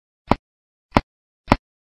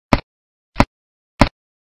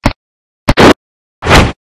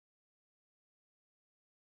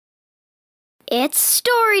It's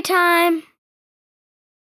story time!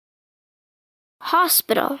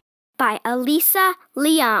 Hospital by Alyssa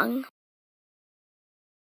Liang.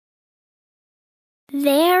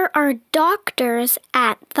 There are doctors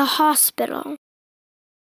at the hospital.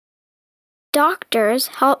 Doctors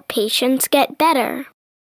help patients get better.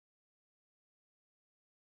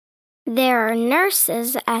 There are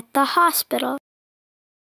nurses at the hospital.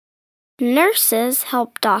 Nurses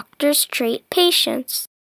help doctors treat patients.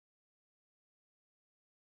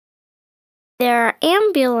 There are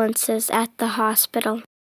ambulances at the hospital.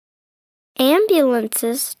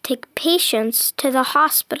 Ambulances take patients to the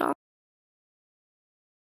hospital.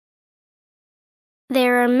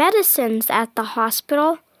 There are medicines at the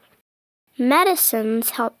hospital.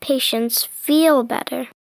 Medicines help patients feel better.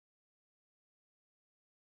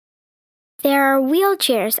 There are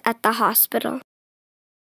wheelchairs at the hospital.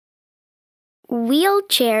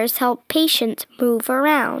 Wheelchairs help patients move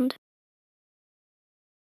around.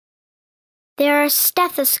 There are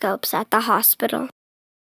stethoscopes at the hospital.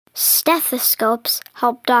 Stethoscopes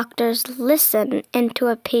help doctors listen into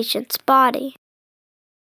a patient's body.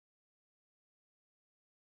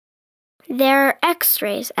 There are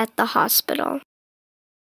X-rays at the hospital.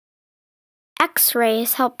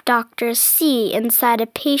 X-rays help doctors see inside a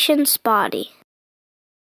patient's body.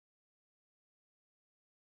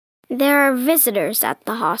 There are visitors at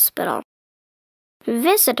the hospital.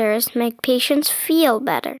 Visitors make patients feel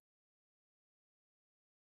better.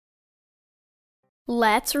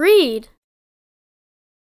 Let's read.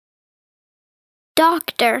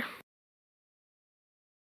 Doctor,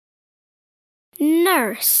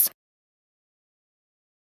 nurse,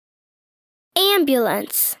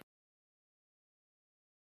 ambulance,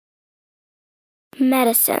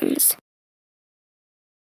 medicines,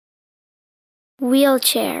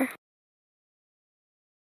 wheelchair,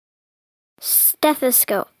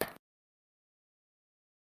 stethoscope,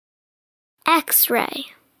 X-ray,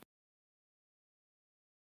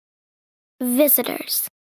 visitors.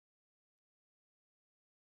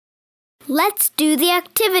 Let's do the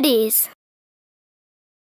activities.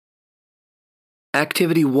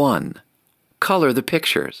 Activity 1. Color the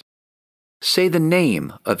pictures. Say the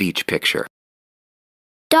name of each picture.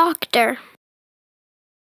 Doctor,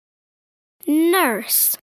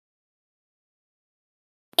 nurse,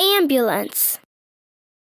 ambulance,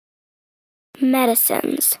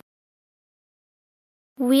 medicines,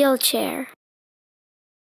 wheelchair,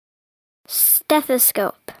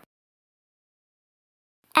 stethoscope,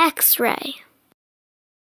 X-ray,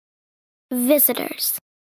 visitors.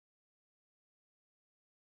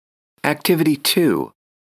 Activity 2.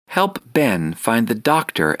 Help Ben find the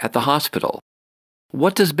doctor at the hospital.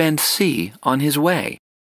 What does Ben see on his way?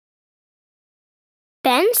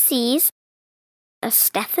 Ben sees a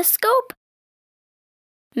stethoscope,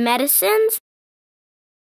 medicines,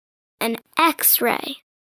 an X-ray,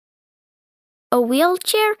 a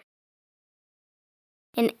wheelchair,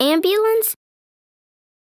 an ambulance,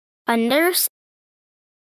 a nurse,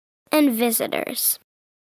 and visitors.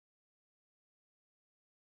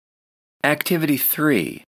 Activity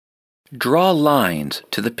 3. Draw lines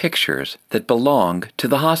to the pictures that belong to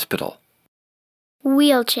the hospital.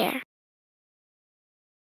 Wheelchair,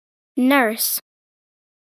 nurse,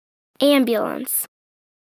 ambulance,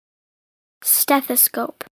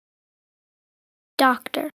 stethoscope,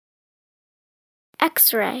 doctor,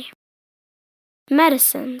 X-ray,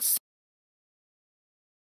 medicines.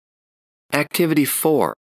 Activity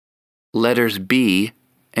 4. Letters B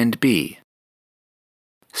and B.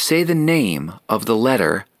 Say the name of the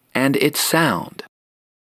letter and its sound.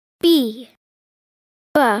 B,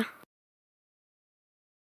 B.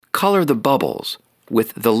 Color the bubbles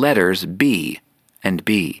with the letters B and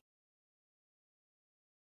B.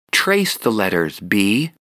 Trace the letters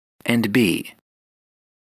B and B.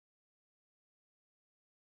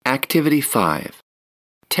 Activity 5.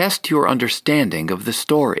 Test your understanding of the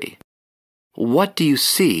story. What do you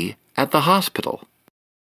see at the hospital?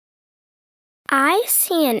 I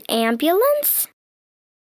see an ambulance,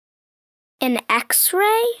 an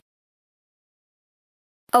X-ray,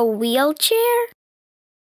 a wheelchair,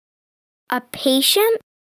 a patient,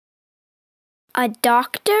 a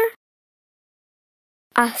doctor,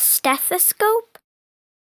 a stethoscope,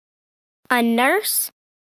 a nurse,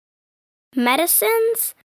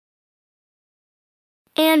 medicines,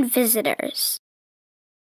 and visitors.